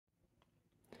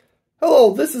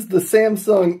Hello, this is the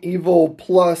Samsung EVO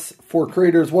Plus for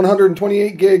creators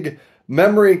 128 gig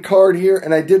memory card here,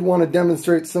 and I did want to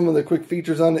demonstrate some of the quick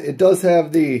features on it. It does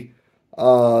have the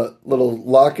little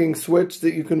locking switch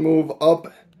that you can move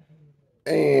up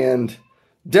and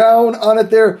down on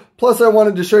it there. Plus, I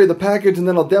wanted to show you the package, and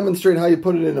then I'll demonstrate how you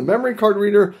put it in a memory card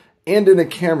reader and in a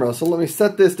camera. So let me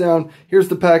set this down. Here's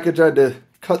the package. I had to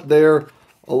cut there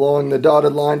along the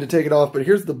dotted line to take it off, but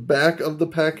here's the back of the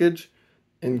package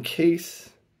in case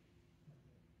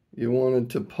you wanted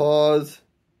to pause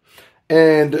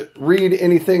and read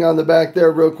anything on the back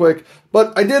there real quick.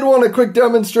 But I did want to quick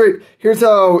demonstrate. Here's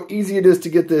how easy it is to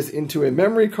get this into a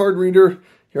memory card reader.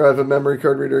 Here I have a memory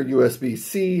card reader,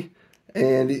 USB-C,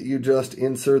 and you just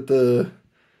insert the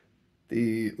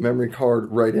memory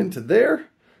card right into there,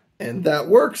 and that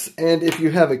works. And if you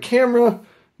have a camera,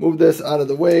 move this out of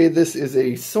the way. This is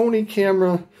a Sony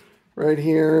camera right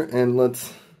here, and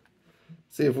let's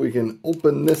see if we can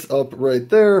open this up right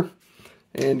there.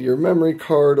 And your memory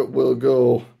card will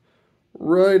go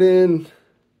right in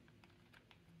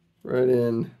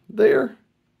there.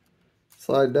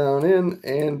 Slide down in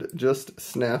and just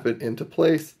snap it into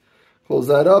place. Close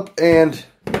that up and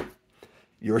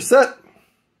you're set.